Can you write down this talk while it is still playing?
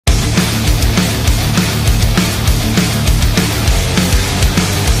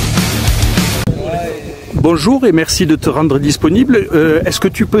Bonjour et merci de te rendre disponible. Est-ce que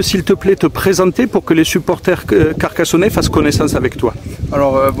tu peux s'il te plaît te présenter pour que les supporters carcassonnais fassent connaissance avec toi?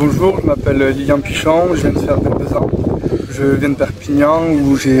 Alors bonjour, je m'appelle Lilian Pichon, je viens de faire 22 ans. Je viens de Perpignan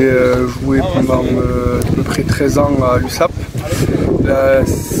où j'ai joué pendant à peu près 13 ans à l'USAP.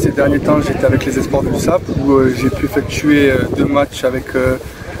 Ces derniers temps j'étais avec les espoirs de l'USAP où j'ai pu effectuer 2 matchs avec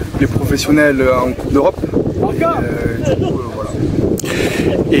les professionnels en Coupe d'Europe.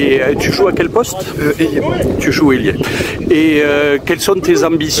 Et tu joues à quel poste? Ailier. Tu joues Ailier. Et quelles sont tes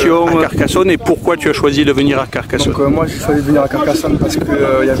ambitions à Carcassonne et pourquoi tu as choisi de venir à Carcassonne? Donc, moi j'ai choisi de venir à Carcassonne parce qu'il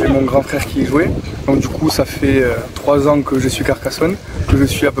y avait mon grand frère qui y jouait. Donc du coup ça fait 3 ans que je suis Carcassonne, que je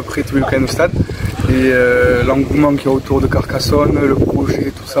suis à peu près tous les week-ends au stade. Et l'engouement qu'il y a autour de Carcassonne, le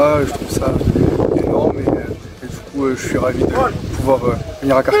projet, tout ça, je trouve ça énorme. Et du coup je suis ravi de pouvoir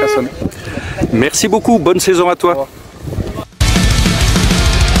venir à Carcassonne. Merci beaucoup, bonne saison à toi.